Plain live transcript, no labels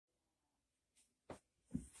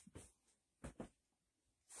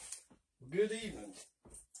Good evening.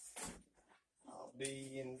 I'll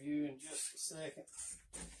be in view in just a second.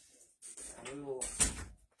 A little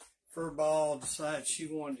furball decided she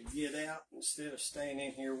wanted to get out instead of staying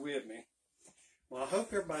in here with me. Well, I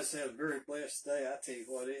hope everybody's had a very blessed day. I tell you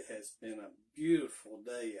what, it has been a beautiful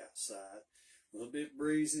day outside. A little bit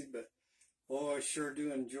breezy, but boy, I sure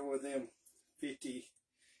do enjoy them 50,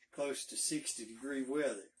 close to 60 degree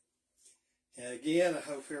weather. And again, I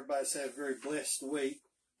hope everybody's had a very blessed week.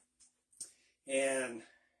 And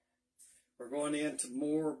we're going into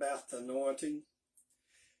more about the anointing.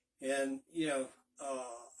 And, you know,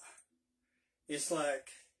 it's like,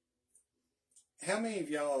 how many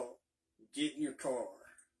of y'all get in your car?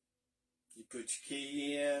 You put your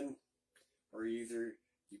key in, or either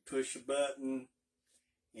you push a button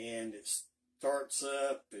and it starts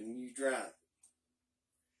up and you drive it.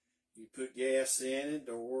 You put gas in it,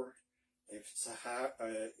 or if it's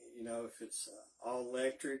if it's all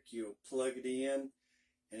electric, you'll plug it in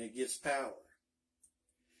and it gets power.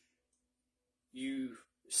 You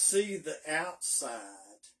see the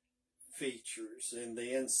outside features and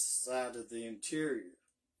the inside of the interior,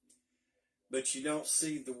 but you don't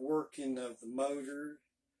see the working of the motor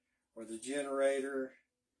or the generator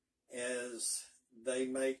as they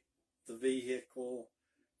make the vehicle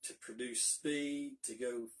to produce speed, to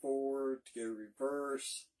go forward, to go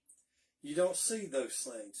reverse. You don't see those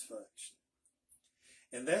things function.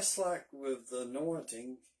 And that's like with the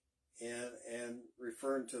anointing and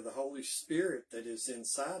referring to the Holy Spirit that is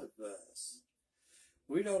inside of us.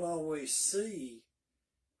 We don't always see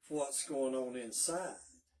what's going on inside,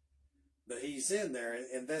 but He's in there.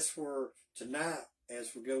 And that's where tonight,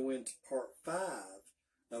 as we go into part 5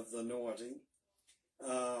 of the anointing,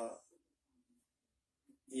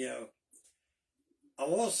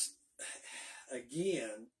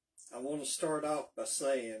 I want to start off by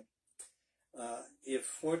saying,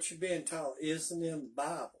 if what you're being taught isn't in the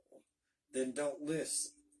Bible, then don't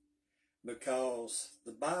listen. Because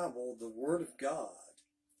the Bible, the Word of God,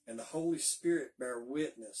 and the Holy Spirit bear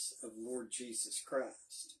witness of the Lord Jesus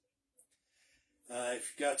Christ.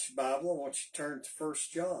 If you got your Bible, I want you to turn to 1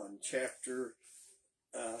 John chapter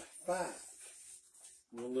 5.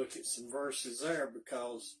 We'll look at some verses there,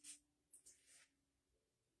 because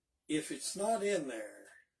if it's not in there,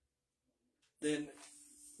 then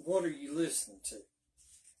what are you listening to?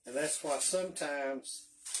 And that's why sometimes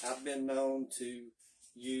I've been known to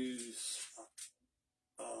use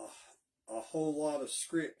a whole lot of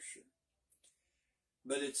scripture,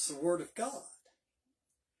 but it's the Word of God.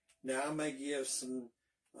 Now, I may give some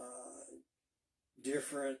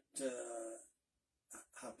different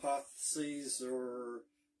hypotheses or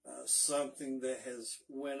something that has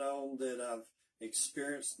went on that I've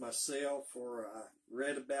experienced myself or I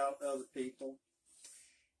read about other people.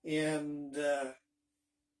 And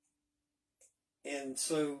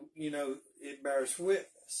so, it bears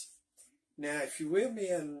witness. Now, if you're with me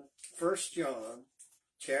in 1 John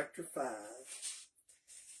chapter 5,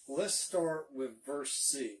 let's start with verse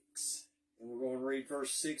 6. And we're going to read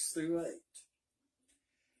verse 6 through 8.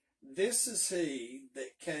 This is He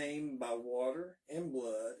that came by water and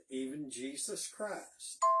blood, even Jesus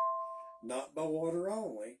Christ. Not by water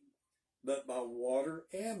only, but by water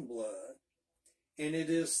and blood. And it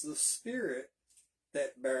is the Spirit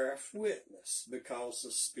that beareth witness, because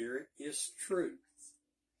the Spirit is truth.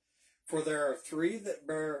 For there are 3 that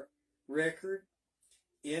bear record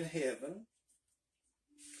in heaven: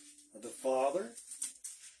 the Father,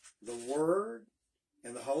 the Word,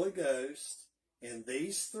 and the Holy Ghost, and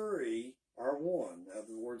these 3 are one. In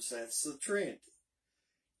other words, that's the Trinity.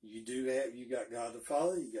 You got God the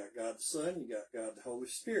Father, you got God the Son, you got God the Holy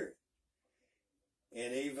Spirit.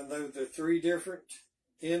 And even though they're 3 different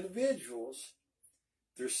individuals,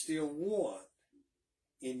 they're still one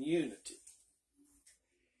in unity.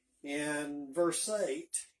 In verse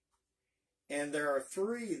 8, and there are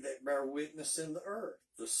 3 that bear witness in the earth: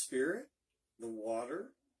 the Spirit, the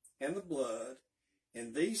water, and the blood,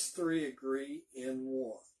 and these 3 agree in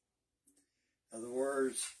one. In other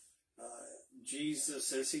words,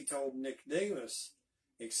 Jesus, as He told Nicodemus,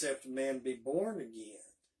 except a man be born again,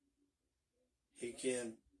 he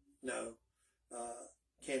can't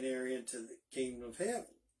enter into the kingdom of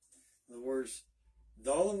heaven. In other words,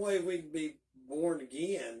 the only way we can be born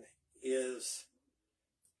again is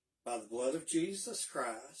by the blood of Jesus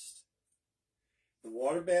Christ. The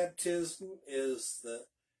water baptism is the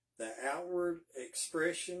outward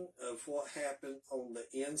expression of what happened on the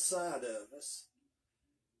inside of us,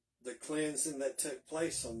 the cleansing that took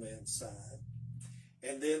place on the inside.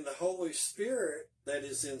 And then the Holy Spirit that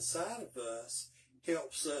is inside of us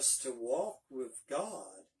helps us to walk with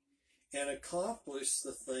God and accomplish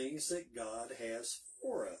the things that God has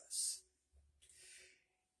for us.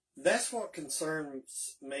 That's what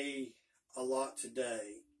concerns me a lot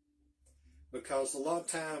today, because a lot of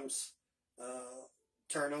times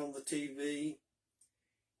turn on the TV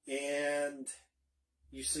and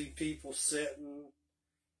you see people sitting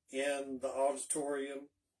in the auditorium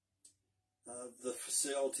of the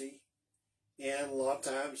facility, and a lot of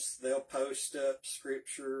times they'll post up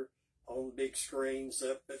scripture on big screens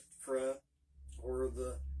up at the front where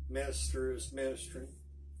the minister is ministering.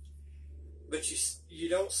 But you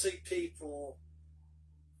don't see people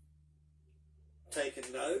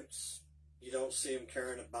taking notes. You don't see them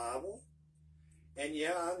carrying a Bible. And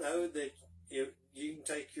yeah, I know that you can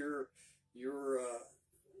take your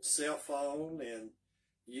cell phone and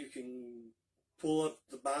you can pull up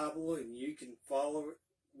the Bible and you can follow it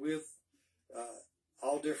with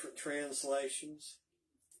all different translations.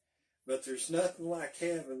 But there's nothing like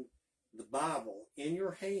having the Bible in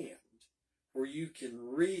your hand where you can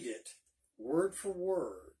read it word for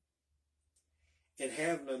word, and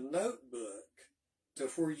having a notebook to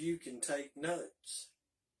where you can take notes.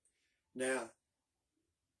 Now,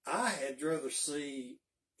 I had rather see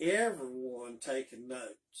everyone taking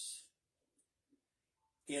notes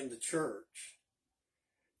in the church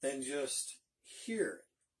than just hear it.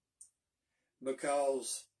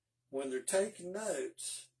 Because when they're taking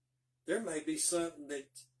notes, there may be something that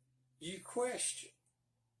you question.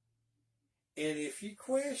 And if you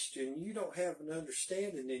question, you don't have an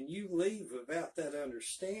understanding, and you leave without that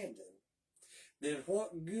understanding, then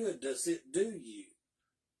what good does it do you?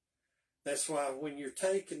 That's why when you're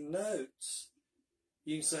taking notes,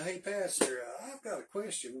 you can say, hey, Pastor, I've got a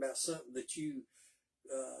question about something that you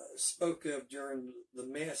spoke of during the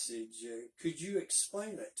message. Could you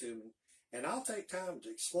explain that to me? And I'll take time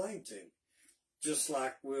to explain to him, just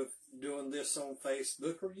like with doing this on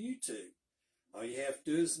Facebook or YouTube. All you have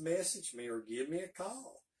to do is message me or give me a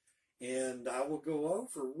call, and I will go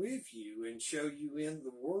over with you and show you in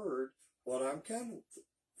the Word what I'm coming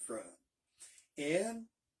from. And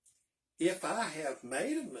if I have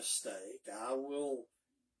made a mistake, I will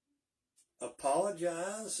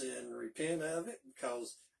apologize and repent of it,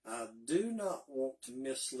 because I do not want to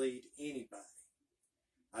mislead anybody.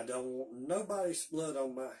 I don't want nobody's blood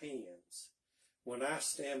on my hands when I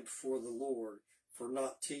stand before the Lord for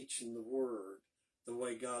not teaching the Word the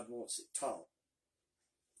way God wants it taught.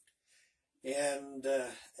 And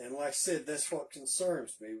like I said, that's what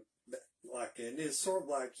concerns me. And it's sort of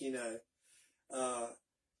like, you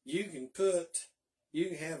can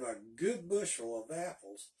have a good bushel of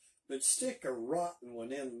apples, but stick a rotten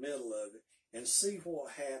one in the middle of it and see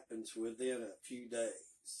what happens within a few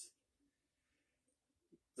days.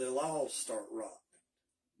 They'll all start rotting.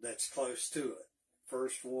 That's close to it.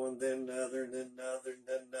 First one, then another, and then another, and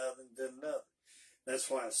then another, and then another. That's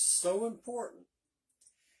why it's so important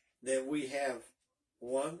that we have,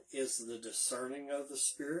 one is the discerning of the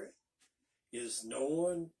Spirit, is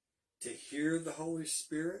knowing to hear the Holy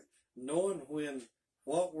Spirit, knowing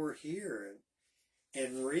what we're hearing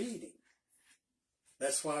and reading.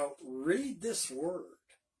 That's why I read this Word.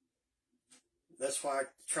 That's why I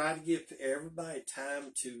try to give everybody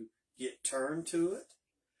time to get turned to it,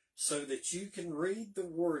 so that you can read the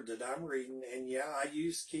Word that I'm reading. And yeah, I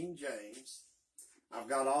use King James. I've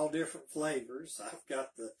got all different flavors. I've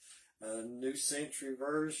got the New Century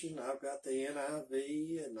Version. I've got the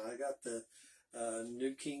NIV, and I got the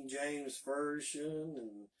New King James Version,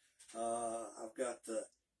 and I've got the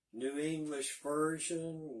New English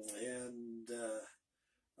Version, and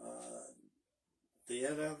the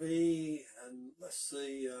NIV, and let's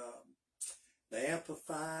see, the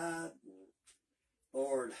Amplified.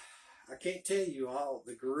 Lord, I can't tell you all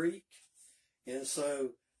the Greek. And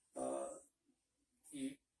so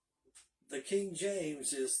the King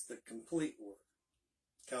James is the complete word,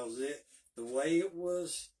 because the way it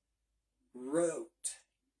was wrote,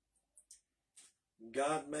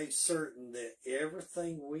 God made certain that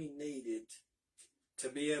everything we needed to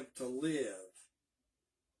be able to live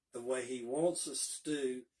the way He wants us to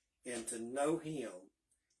do, and to know Him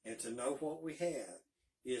and to know what we have,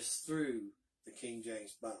 is through the King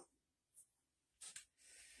James Bible.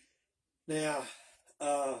 Now,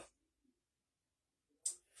 go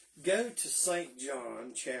to St.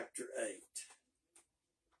 John chapter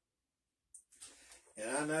 8.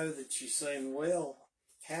 And I know that you're saying, well,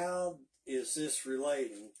 how is this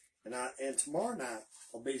relating? And tomorrow night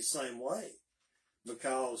will be the same way.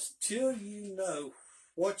 Because till you know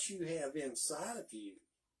what you have inside of you,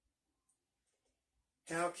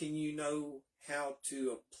 how can you know how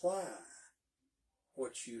to apply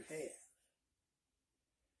what you have?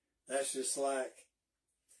 That's just like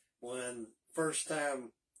when first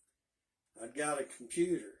time I got a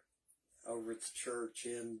computer over at the church,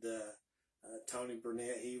 and Tony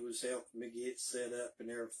Burnett, he was helping me get set up and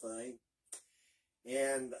everything.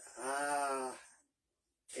 And I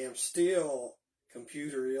am still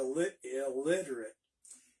computer illiterate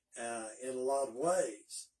in a lot of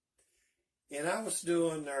ways. And I was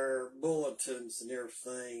doing our bulletins and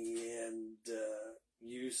everything, and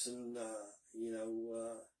using,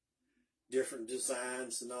 different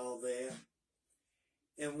designs and all that.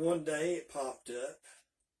 And one day it popped up,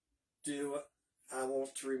 I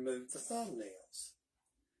want to remove the thumbnails.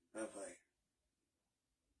 I'm like,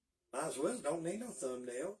 might as well, don't need no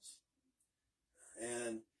thumbnails.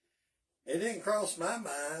 And it didn't cross my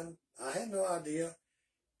mind. I had no idea.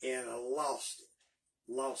 And I lost it.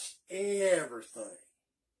 Lost everything.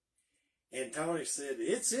 And Tony said,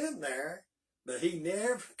 it's in there, but he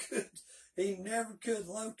never could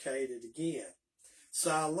locate it again.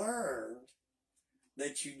 So I learned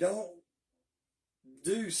that you don't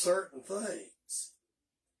do certain things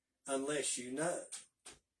unless you know.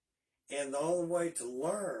 And the only way to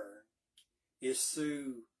learn is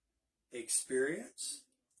through experience,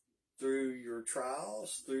 through your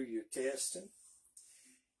trials, through your testing.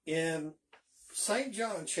 In St.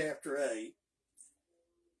 John chapter 8,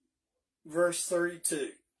 verse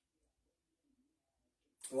 32.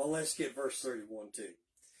 Well, let's get verse 31 too.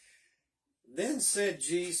 Then said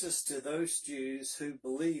Jesus to those Jews who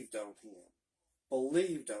believed on him,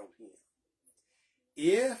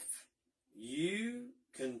 if you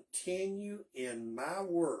continue in my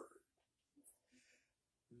word,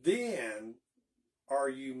 then are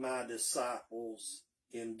you my disciples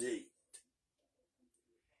indeed.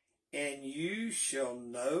 And you shall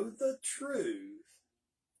know the truth,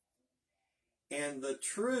 and the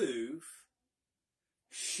truth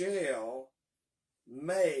shall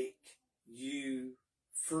make you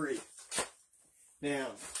free.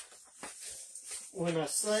 Now, when I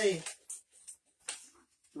say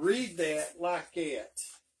read that like that,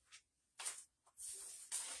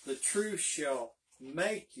 the truth shall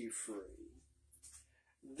make you free,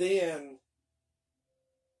 then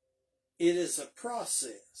it is a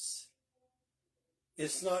process.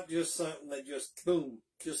 It's not just something that just, boom,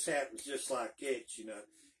 just happens just like that, you know.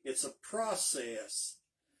 It's a process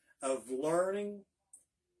of learning,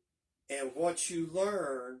 and what you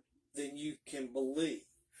learn, then you can believe.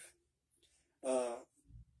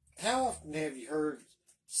 How often have you heard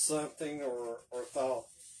something or thought,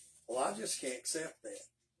 well, I just can't accept that.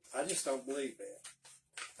 I just don't believe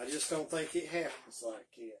that. I just don't think it happens like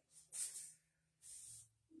that.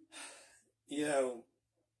 You know,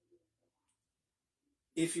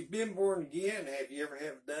 if you've been born again, have you ever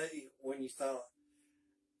had a day when you thought,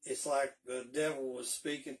 it's like the devil was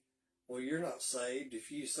speaking, well, you're not saved.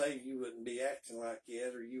 If you saved, you wouldn't be acting like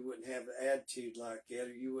that, or you wouldn't have an attitude like that,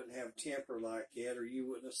 or you wouldn't have a temper like that, or you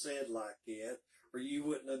wouldn't have said like that, or you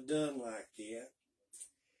wouldn't have done like that.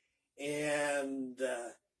 And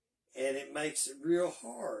it makes it real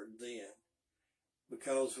hard then,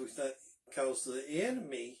 because the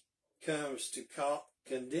enemy comes to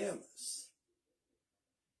condemn us.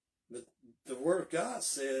 But the Word of God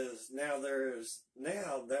says, now there is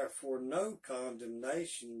therefore no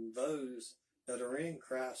condemnation those that are in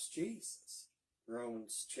Christ Jesus.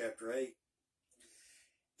 Romans chapter 8.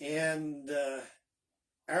 And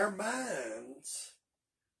our minds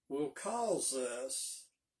will cause us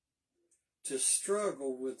to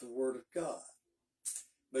struggle with the Word of God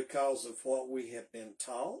because of what we have been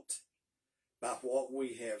taught, by what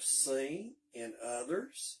we have seen in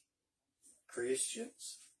others,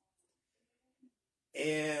 Christians,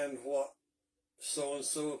 and what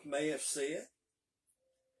so-and-so may have said.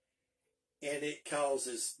 And it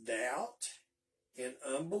causes doubt, and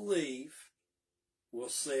unbelief will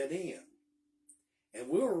set in. And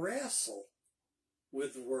we'll wrestle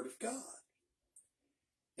with the Word of God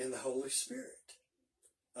and the Holy Spirit.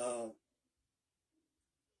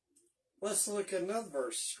 Let's look at another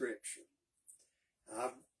verse of Scripture.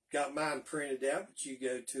 I've got mine printed out, but you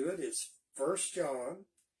go to it. It's 1 John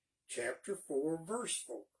chapter 4, verse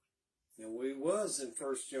 4. And we was in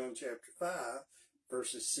 1 John chapter 5,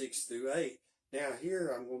 verses 6 through 8. Now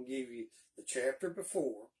here I'm going to give you the chapter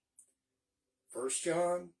before. 1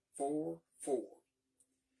 John 4, 4.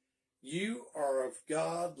 You are of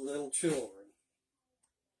God, little children,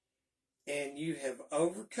 and you have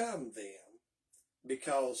overcome them,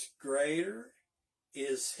 because greater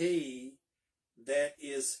is he that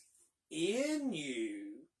is in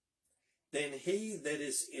you than he that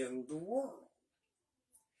is in the world.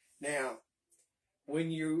 Now, when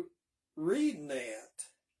you're reading that,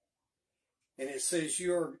 and it says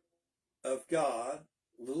you're of God,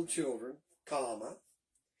 little children, comma,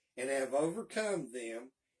 and have overcome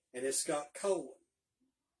them, and it's got colon.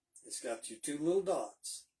 It's got your two little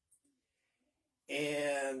dots.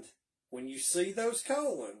 And when you see those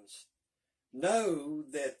colons, know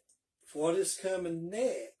that what is coming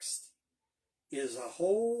next is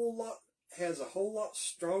has a whole lot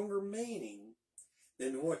stronger meaning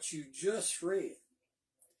than what you just read.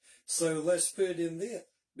 So let's put in this,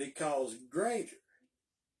 because greater.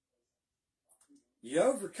 You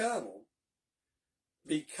overcome them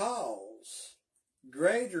because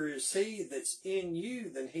greater is he that's in you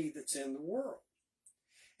than he that's in the world.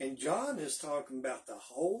 And John is talking about the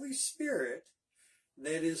Holy Spirit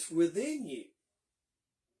that is within you.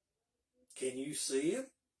 Can you see him?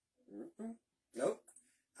 Nope,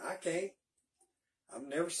 I can't. I've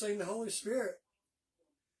never seen the Holy Spirit.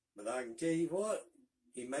 But I can tell you what,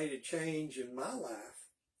 he made a change in my life.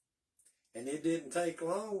 And it didn't take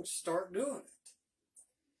long to start doing it.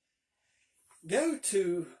 Go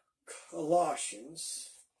to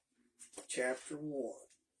Colossians chapter 1.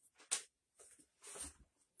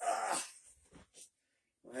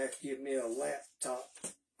 I'll have to give me a laptop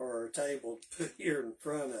or a table to put here in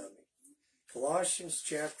front of me. Colossians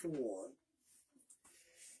chapter 1.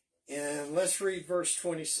 And let's read verse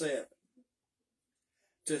 27.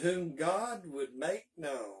 To whom God would make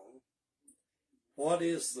known what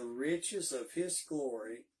is the riches of his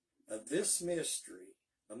glory of this mystery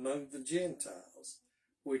among the Gentiles,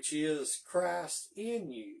 which is Christ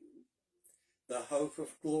in you, the hope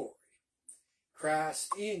of glory.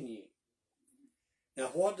 Christ in you.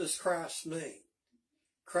 Now what does Christ mean?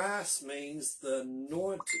 Christ means the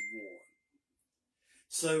anointed one.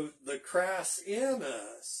 So the Christ in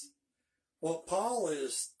us, what Paul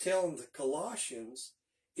is telling the Colossians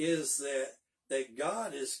is that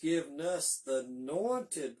God has given us the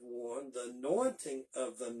anointed one, the anointing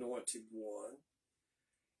of the anointed one,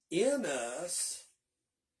 in us,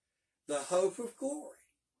 the hope of glory.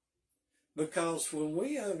 Because when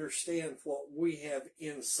we understand what we have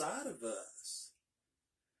inside of us,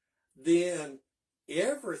 then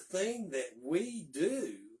everything that we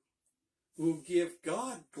do will give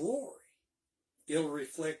God glory. It'll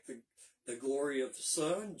reflect the glory of the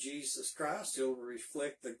Son, Jesus Christ. It'll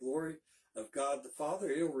reflect the glory of God the Father.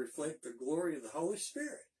 It'll reflect the glory of the Holy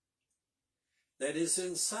Spirit that is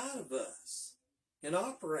inside of us in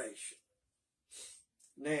operation.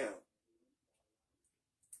 Now,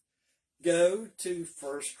 go to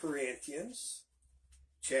 1 Corinthians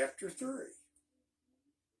chapter 3.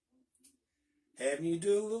 Having you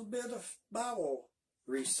do a little bit of Bible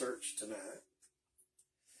research tonight.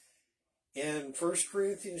 In 1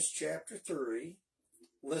 Corinthians chapter 3,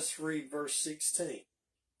 let's read verse 16.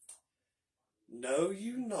 Know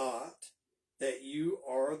you not that you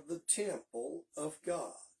are the temple of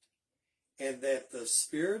God, and that the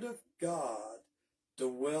Spirit of God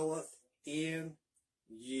dwelleth in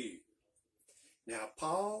you. Now,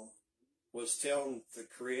 Paul was telling the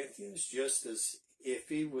Corinthians just as if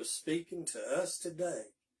he was speaking to us today,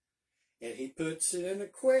 and he puts it in a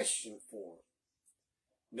question for them.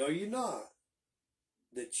 Know you not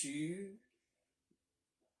that you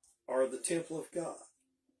are the temple of God,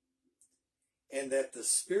 and that the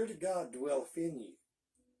Spirit of God dwelleth in you?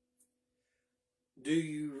 Do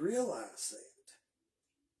you realize that?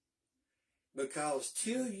 Because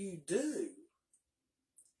till you do,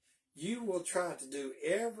 you will try to do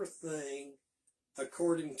everything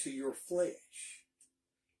according to your flesh,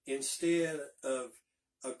 instead of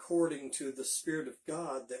according to the Spirit of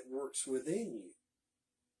God that works within you.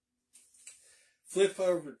 Flip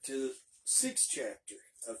over to the 6th chapter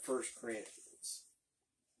of 1 Corinthians,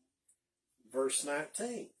 verse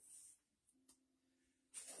 19.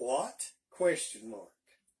 What? Question mark.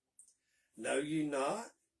 Know you not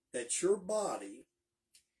that your body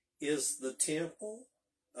is the temple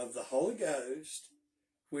of the Holy Ghost,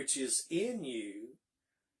 which is in you,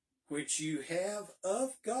 which you have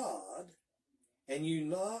of God, and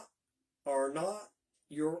you are not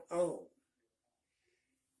your own?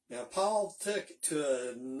 Now, Paul took it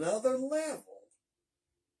to another level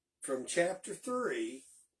from chapter 3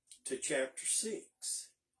 to chapter 6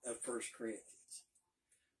 of 1 Corinthians.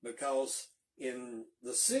 Because in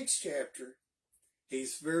the 6th chapter,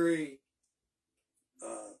 he's very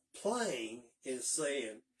plain in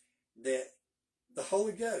saying that the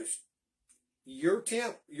Holy Ghost,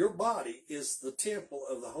 your body is the temple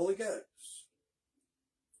of the Holy Ghost.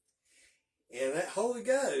 And that Holy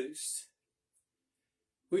Ghost,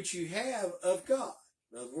 which you have of God.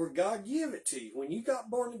 In other words, God give it to you. When you got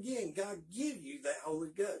born again, God give you that Holy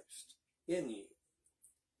Ghost in you.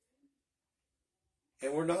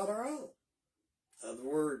 And we're not our own. In other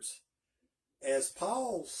words, as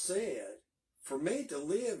Paul said, for me to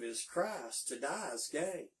live is Christ, to die is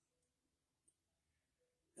gain.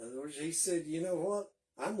 In other words, he said, you know what?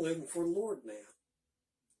 I'm living for the Lord now.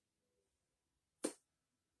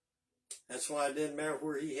 That's why it didn't matter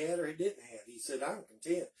where he had or he didn't have. He said, I'm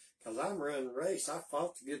content because I'm running a race. I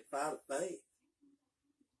fought the good fight of faith.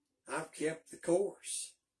 I've kept the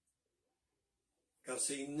course. Because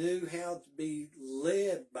he knew how to be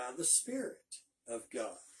led by the Spirit of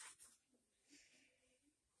God.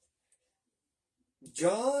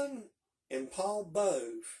 John and Paul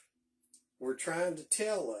both were trying to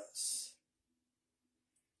tell us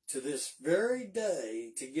to this very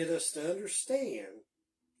day to get us to understand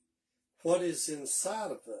what is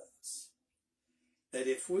inside of us. That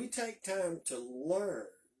if we take time to learn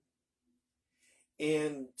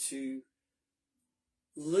and to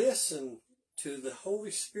listen to the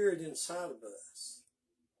Holy Spirit inside of us.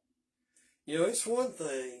 You know, it's one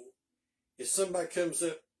thing if somebody comes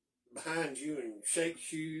up behind you and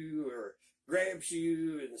shakes you or grabs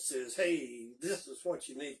you and says, hey, this is what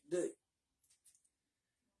you need to do.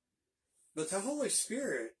 But the Holy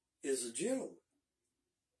Spirit is a gentleman.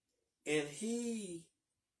 And he's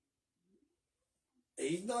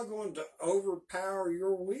not going to overpower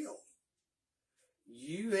your will.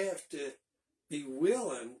 You have to be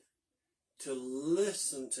willing to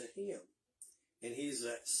listen to him. And he's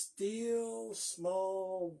that still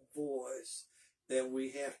small voice that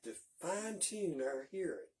we have to fine-tune our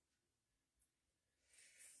hearing.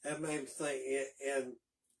 That made me think, and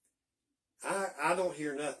I don't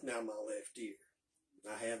hear nothing out of my left ear.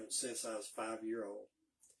 I haven't since I was 5-year-old.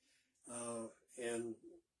 And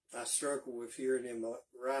I struggle with hearing in my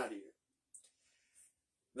right ear.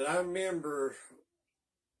 But I remember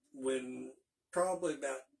when probably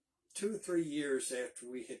about 2 or 3 years after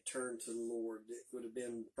we had turned to the Lord, it would have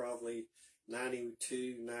been probably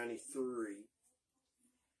 92, 93,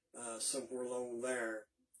 somewhere along there,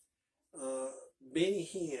 Benny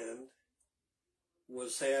Hinn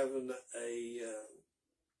was having a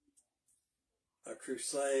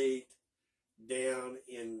crusade down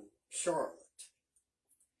in Charlotte.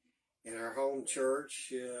 In our home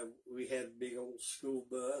church, we had a big old school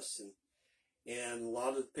bus, and a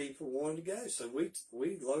lot of the people wanted to go. So we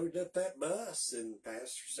loaded up that bus, and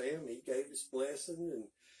Pastor Sam, he gave his blessing,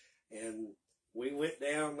 and we went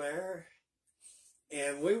down there,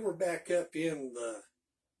 and we were back up in the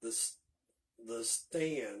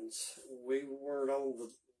stands. We weren't on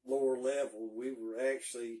the lower level. We were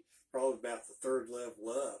actually probably about the 3rd level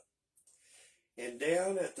up. And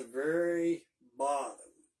down at the very bottom,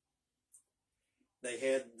 they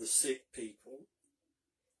had the sick people,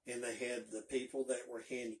 and they had the people that were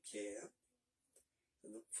handicapped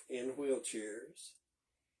in wheelchairs,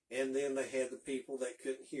 and then they had the people that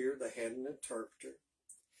couldn't hear. They had an interpreter.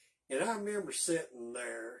 And I remember sitting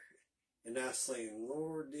there, and I saying,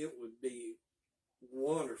 Lord, it would be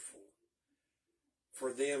wonderful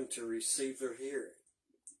for them to receive their hearing.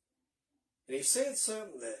 And he said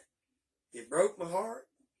something that it broke my heart,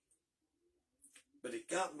 but it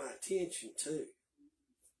got my attention too.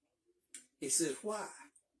 He said, why?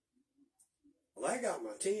 Well, that got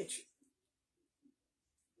my attention.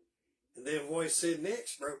 And then what he said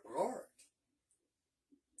next broke my heart.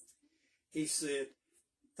 He said,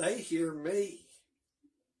 they hear me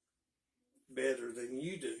better than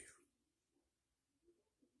you do.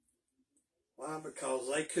 Why? Because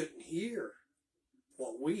they couldn't hear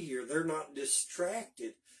what we hear. They're not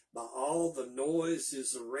distracted by all the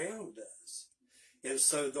noises around us. And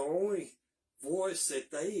so the only voice that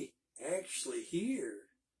they actually hear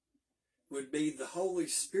would be the Holy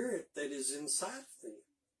Spirit that is inside of them.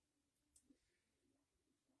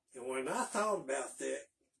 And when I thought about that,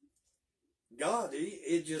 God,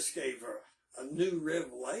 it just gave a new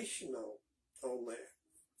revelation on that.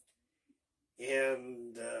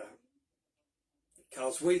 And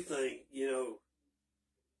because we think,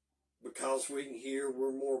 because we can hear,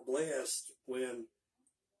 we're more blessed, when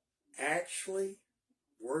actually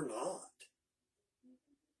we're not.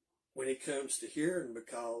 When it comes to hearing,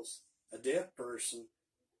 because a deaf person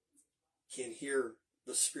can hear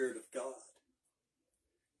the Spirit of God.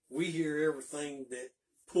 We hear everything that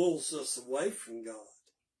pulls us away from God.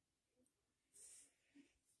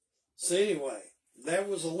 So anyway, that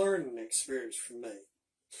was a learning experience for me.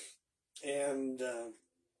 And,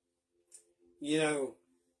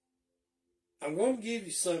 I'm going to give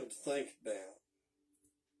you something to think about.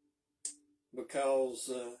 Because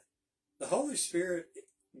the Holy Spirit,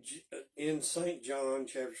 in St. John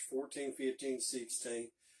chapters 14, 15,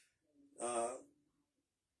 16,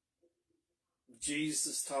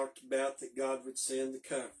 Jesus talked about that God would send the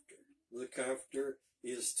Comforter. The Comforter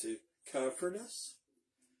is to comfort us,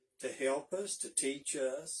 to help us, to teach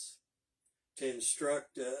us, to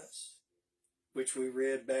instruct us, which we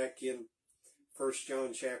read back in 1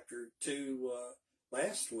 John chapter 2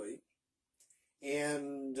 last week.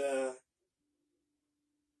 And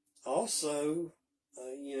also,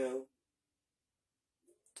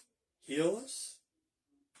 heal us,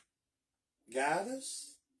 guide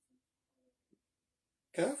us,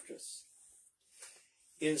 comfort us.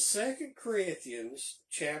 In 2 Corinthians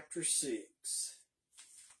chapter 6,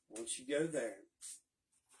 once you go there,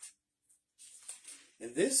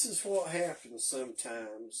 and this is what happens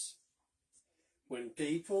sometimes when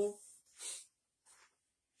people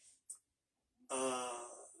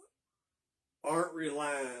aren't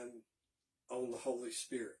relying on the Holy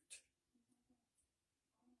Spirit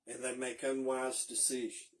and they make unwise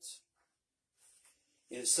decisions.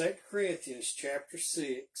 In 2 Corinthians chapter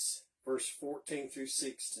 6, verse 14 through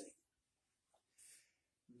 16,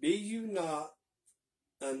 be you not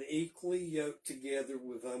unequally yoked together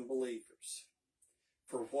with unbelievers.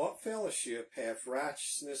 For what fellowship hath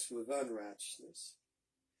righteousness with unrighteousness?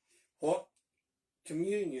 What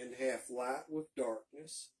communion hath light with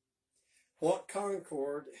darkness? What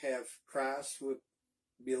concord hath Christ with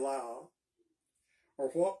Belial? Or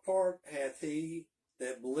what part hath he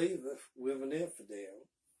that believeth with an infidel?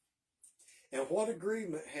 And what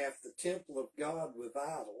agreement hath the temple of God with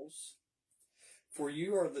idols? For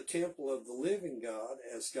you are the temple of the living God,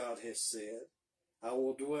 as God has said, I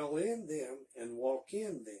will dwell in them and walk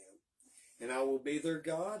in them, and I will be their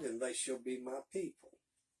God, and they shall be my people.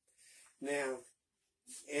 Now,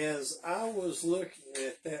 as I was looking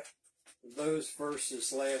at those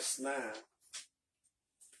verses last night,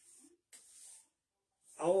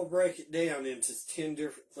 I will break it down into 10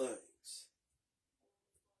 different things.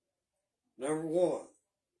 Number one,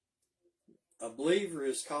 a believer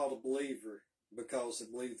is called a believer because they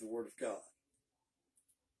believe the Word of God.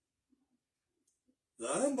 The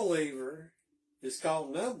unbeliever is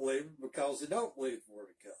called an unbeliever because they don't believe the Word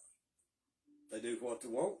of God. They do what they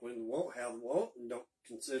want, when they want, how they want, and don't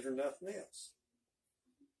consider nothing else.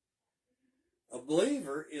 A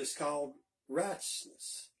believer is called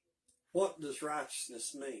righteousness. What does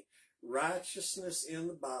righteousness mean? Righteousness in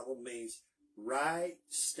the Bible means right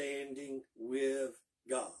standing with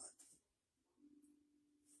God.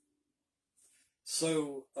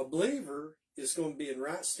 So a believer is going to be in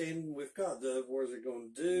right standing with God. In other words, they're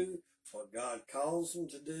going to do what God calls them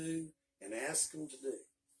to do and ask them to do.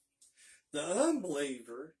 The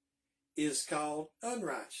unbeliever is called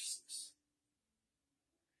unrighteousness.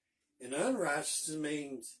 And unrighteousness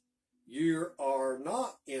means you are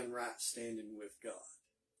not in right standing with God.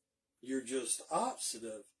 You're just opposite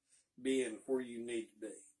of being where you need to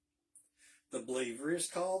be. The believer is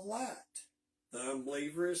called light. The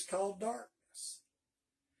unbeliever is called darkness.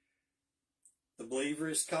 The believer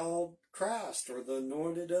is called Christ, or the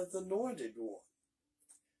anointed of the anointed one.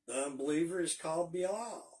 The unbeliever is called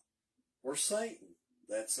Belial, or Satan.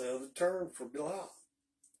 That's the other term for Belial.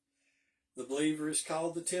 The believer is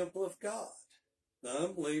called the temple of God. The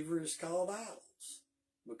unbeliever is called idols,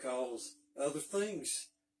 because other things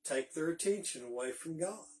take their attention away from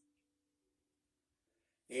God.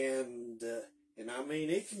 And I mean,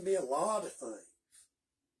 it can be a lot of things.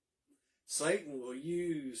 Satan will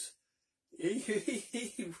use,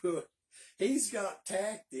 he's got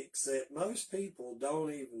tactics that most people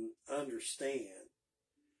don't even understand.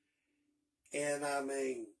 And I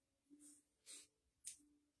mean,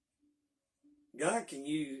 God can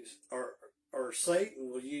use, or Satan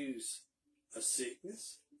will use a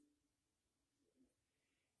sickness.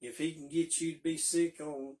 If he can get you to be sick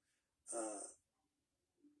on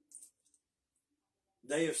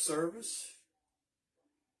day of service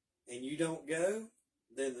and you don't go,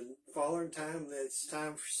 then the following time that it's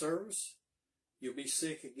time for service, you'll be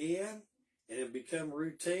sick again, and it'll become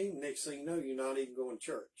routine. Next thing you know, you're not even going to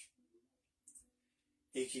church.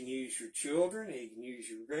 He can use your children. He can use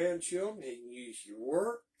your grandchildren. He can use your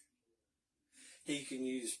work. He can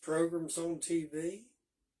use programs on TV.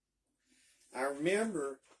 I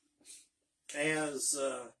remember as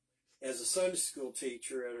a Sunday school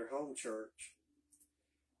teacher at our home church,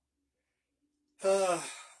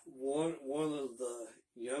 one of the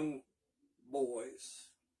young boys,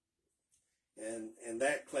 and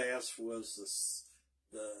that class was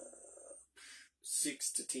the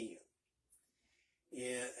 6 to 10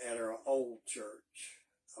 at our old church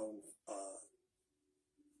on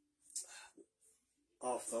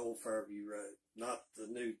off the old Fairview Road, not the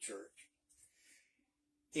new church,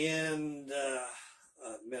 and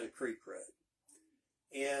Meadow Creek Road.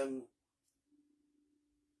 And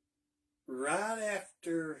right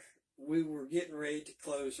after we were getting ready to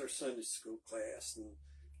close our Sunday school class, and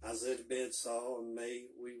I was at a bedside, and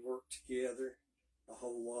we worked together a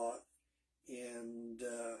whole lot, and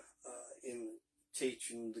in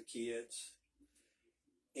teaching the kids.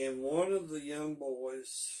 And one of the young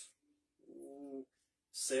boys,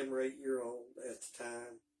 7 or 8 year old at the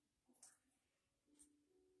time,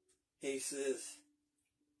 he says,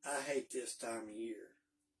 "I hate this time of year."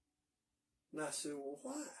 And I said, "Well,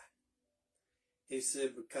 why?" He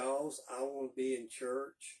said, "Because I want to be in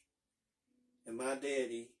church, and my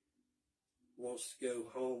daddy wants to go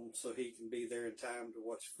home so he can be there in time to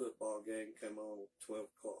watch a football game come on at 12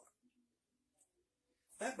 o'clock.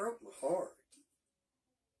 That broke my heart.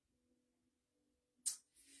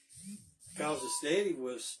 Because his daddy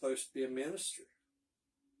was supposed to be a minister.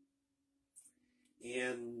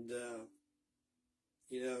 And,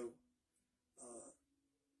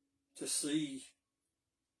 to see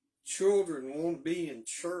children want to be in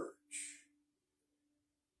church,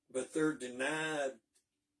 but they're denied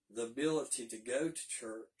the ability to go to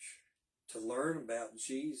church, to learn about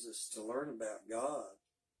Jesus, to learn about God,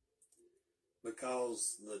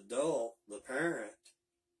 because the adult, the parent,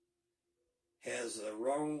 has a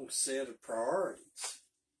wrong set of priorities.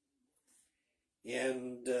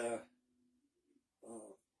 And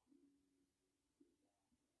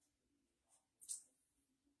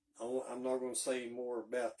I'm not going to say any more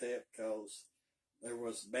about that because there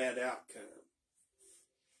was a bad outcome.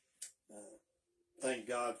 Thank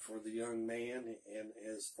God for the young man, and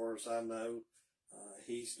as far as I know,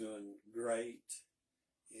 he's doing great.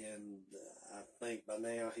 And I think by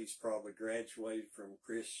now he's probably graduated from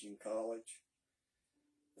Christian college.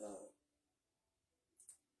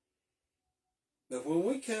 But when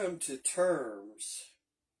we come to terms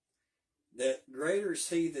that greater is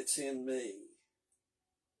he that's in me,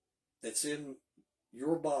 that's in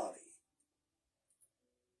your body,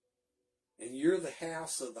 and you're the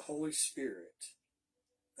house of the Holy Spirit,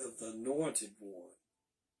 of the Anointed One,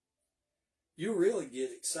 you really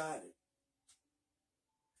get excited.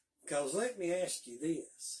 Because let me ask you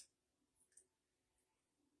this.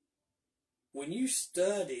 When you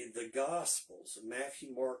study the Gospels of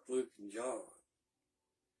Matthew, Mark, Luke, and John,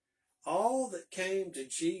 all that came to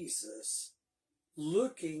Jesus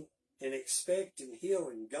looking and expecting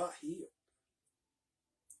healing got healed.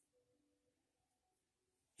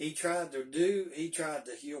 He tried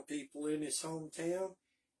to heal people in his hometown,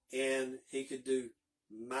 and he could do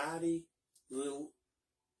mighty little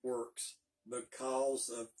works because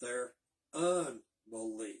of their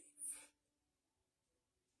unbelief.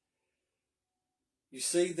 You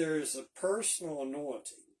see, there is a personal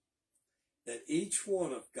anointing that each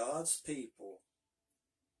one of God's people,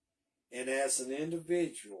 and as an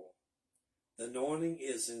individual, the anointing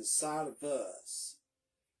is inside of us,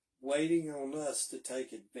 waiting on us to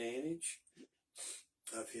take advantage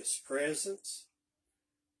of his presence,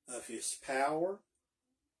 of his power,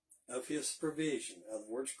 of his provision. In other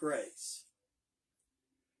words, grace.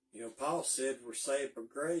 You know, Paul said we're saved by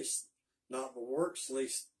grace, not by works,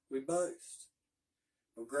 lest we boast.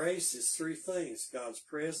 Well, grace is 3 things: God's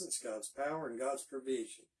presence, God's power, and God's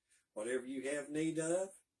provision. Whatever you have need of,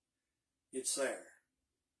 it's there.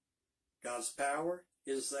 God's power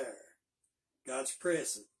is there. God's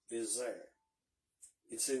presence is there.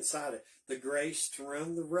 It's inside it. The grace to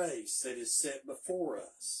run the race that is set before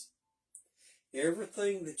us.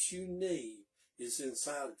 Everything that you need is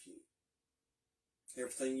inside of you.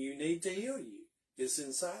 Everything you need to heal you is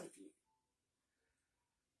inside of you.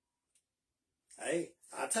 Hey,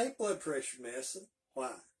 I take blood pressure medicine.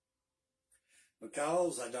 Why?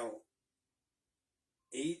 Because I don't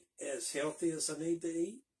eat as healthy as I need to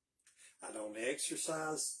eat. I don't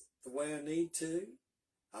exercise the way I need to.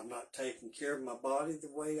 I'm not taking care of my body the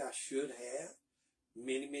way I should have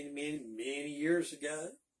many years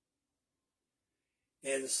ago.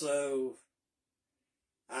 And so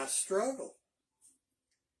I struggle.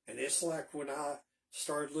 And it's like when I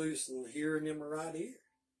started losing the hearing in my right ear.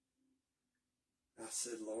 I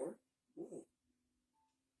said, Lord,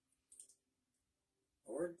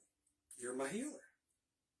 you're my healer.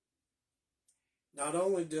 Not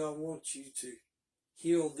only do I want you to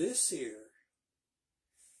heal this ear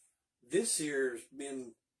has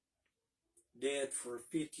been dead for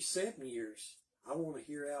 57 years. I want to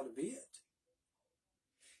hear out of it.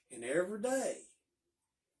 And every day,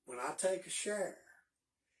 when I take a shower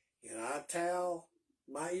and I towel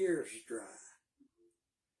my ears dry,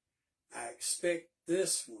 I expect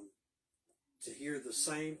this one to hear the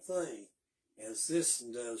same thing as this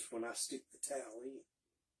one does when I stick the towel in.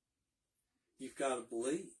 You've got to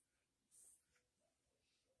believe.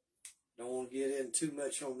 Don't want to get in too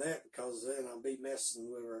much on that because then I'll be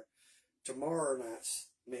messing with our tomorrow night's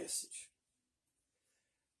message.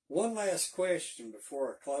 One last question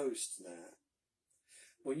before I close tonight.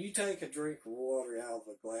 When you take a drink of water out of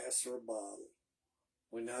a glass or a bottle,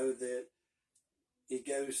 we know that it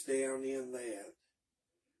goes down in that.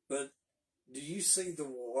 But do you see the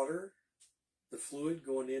water, the fluid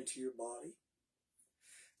going into your body?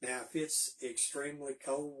 Now, if it's extremely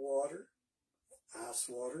cold water, ice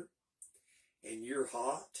water, and you're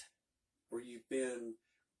hot, or you've been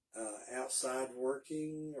outside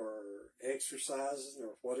working or exercising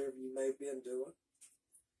or whatever you may have been doing,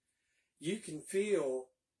 you can feel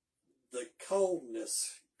the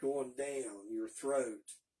coldness going down your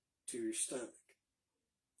throat to your stomach.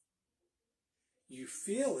 You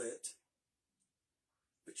feel it,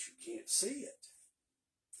 but you can't see it.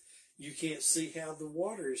 You can't see how the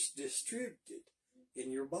water is distributed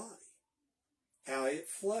in your body, how it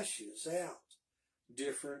flushes out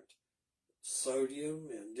different sodium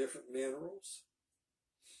and different minerals.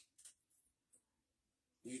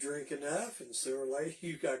 You drink enough, and sooner or later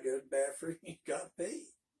you got to go to the bathroom, you got to pee.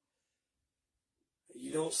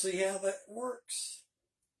 You don't see how that works.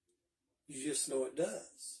 You just know it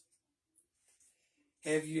does.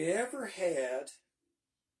 Have you ever had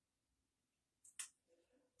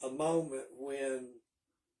a moment when,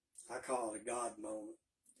 I call it a God moment,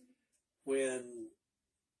 when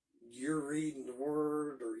you're reading the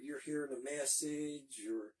Word or you're hearing a message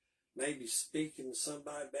or maybe speaking to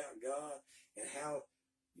somebody about God, and how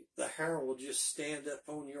the hair will just stand up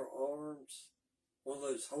on your arms? One of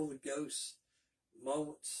those Holy Ghost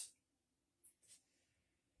moments.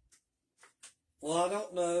 Well, I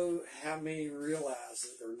don't know how many realize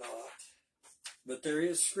it or not, but there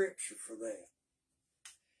is scripture for that.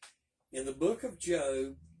 In the book of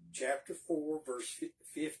Job, chapter 4, verse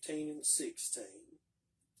 15 and 16,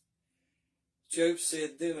 Job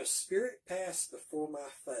said, "Then a spirit passed before my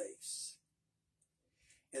face,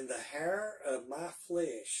 and the hair of my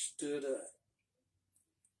flesh stood up.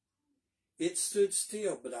 It stood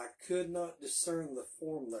still, but I could not discern the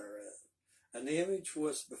form thereof. An image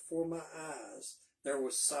was before my eyes. There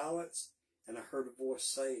was silence, and I heard a voice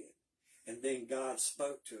saying," and then God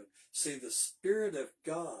spoke to him. See, the Spirit of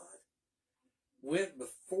God went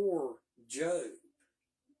before Job.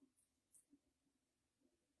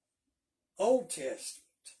 Old Testament.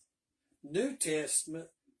 New Testament,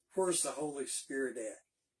 where's the Holy Spirit at?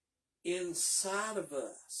 Inside of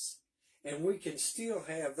us. And we can still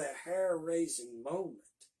have that hair-raising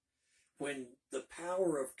moment when the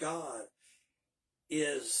power of God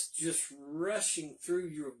is just rushing through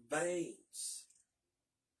your veins.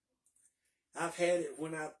 I've had it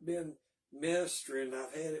when I've been ministering.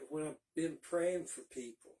 I've had it when I've been praying for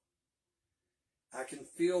people. I can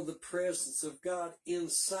feel the presence of God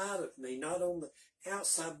inside of me, not on the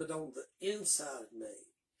outside, but on the inside of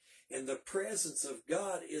me. And the presence of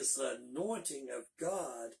God is the anointing of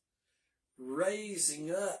God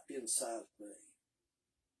raising up inside of me.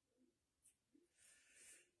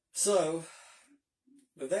 So,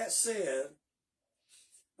 with that said,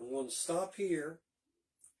 I'm going to stop here.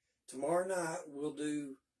 Tomorrow night we'll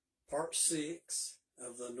do part 6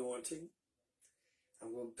 of the anointing.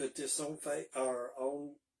 I'm going to put this on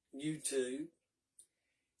on YouTube,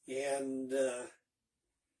 and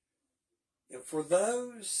for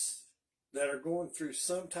those that are going through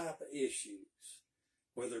some type of issues,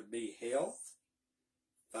 whether it be health,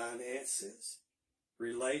 finances,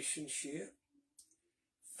 relationship,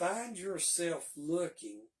 find yourself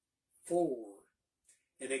looking for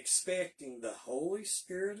and expecting the Holy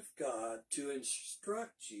Spirit of God to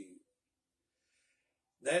instruct you.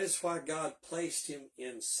 That is why God placed him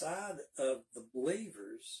inside of the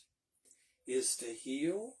believers, is to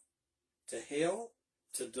heal, to help,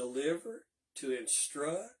 to deliver, to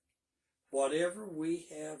instruct, whatever we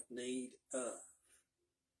have need of.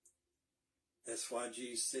 That's why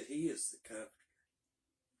Jesus said he is the Comforter.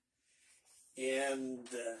 And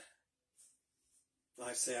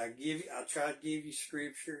like I say, I try to give you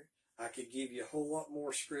scripture. I could give you a whole lot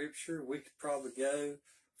more scripture. We could probably go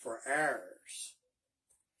for hours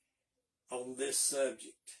on this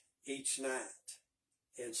subject each night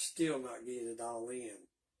and still not get it all in.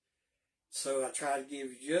 So I try to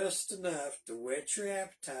give you just enough to whet your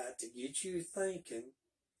appetite, to get you thinking,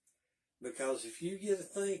 because if you get a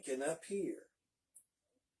thinking up here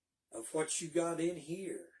of what you got in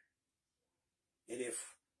here, and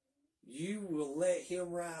if you will let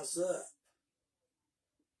him rise up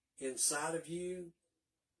inside of you,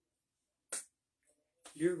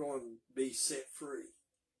 you're going to be set free.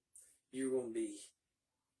 You're going to be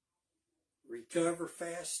recover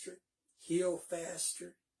faster, heal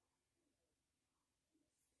faster.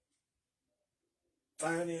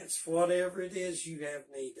 finance, whatever it is you have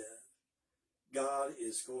need of, God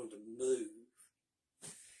is going to move.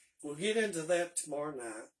 We'll get into that tomorrow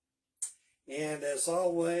night. And as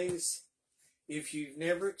always, if you've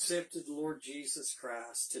never accepted the Lord Jesus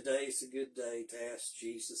Christ, today's a good day to ask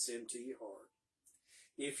Jesus into your heart.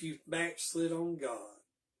 If you've backslid on God,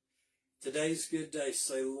 today's a good day to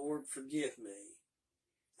say, Lord, forgive me.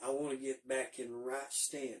 I want to get back in right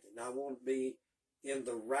standing. I want to be in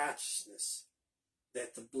the righteousness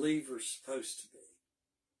that the believer's supposed to be.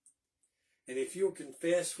 And if you'll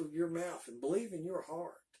confess with your mouth and believe in your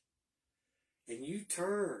heart, and you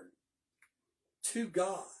turn to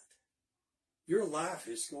God, your life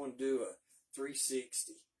is going to do a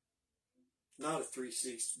 360. Not a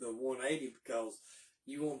 360, but 180, because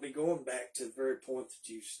you won't be going back to the very point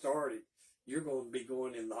that you started. You're going to be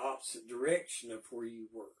going in the opposite direction of where you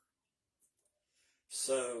were.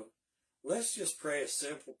 So, let's just pray a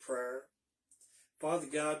simple prayer. Father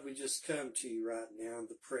God, we just come to you right now in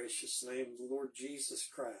the precious name of the Lord Jesus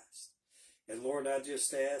Christ. And Lord, I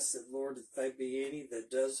just ask that, Lord, if there be any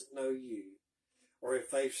that doesn't know you, or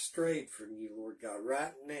if they've strayed from you, Lord God,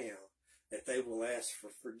 right now, that they will ask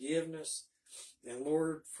for forgiveness. And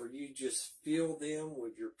Lord, for you just fill them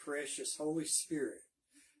with your precious Holy Spirit,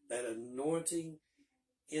 that anointing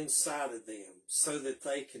inside of them, so that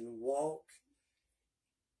they can walk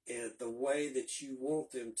in the way that you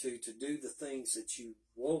want them to do the things that you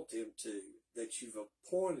want them to, that you've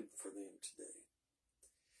appointed for them to do.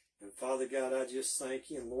 And Father God, I just thank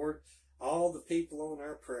you. And Lord, all the people on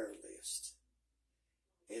our prayer list,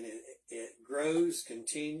 and it grows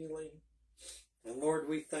continually. And Lord,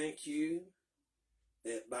 we thank you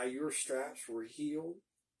that by your stripes we're healed.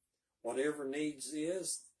 Whatever needs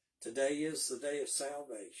is, today is the day of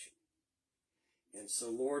salvation. And so,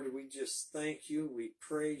 Lord, we just thank you. We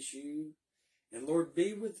praise you. And Lord,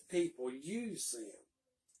 be with the people. Use them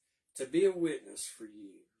to be a witness for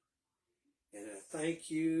you. And I thank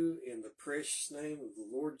you in the precious name of the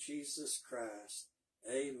Lord Jesus Christ.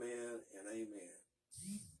 Amen and amen.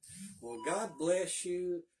 Well, God bless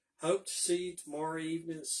you. Hope to see you tomorrow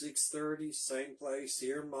evening at 6:30, same place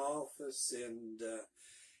here in my office.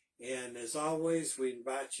 And as always, we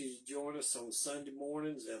invite you to join us on Sunday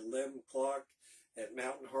mornings at 11 o'clock at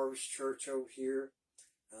Mountain Harvest Church over here.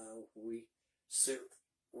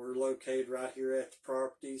 We're located right here at the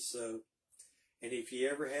property. So, and if you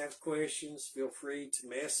ever have questions, feel free to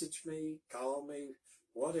message me, call me,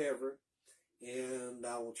 whatever. And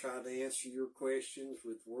I will try to answer your questions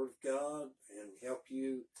with the Word of God and help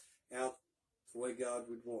you out the way God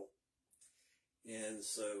would want. And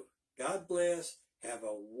so, God bless. Have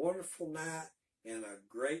a wonderful night and a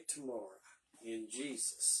great tomorrow in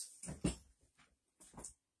Jesus.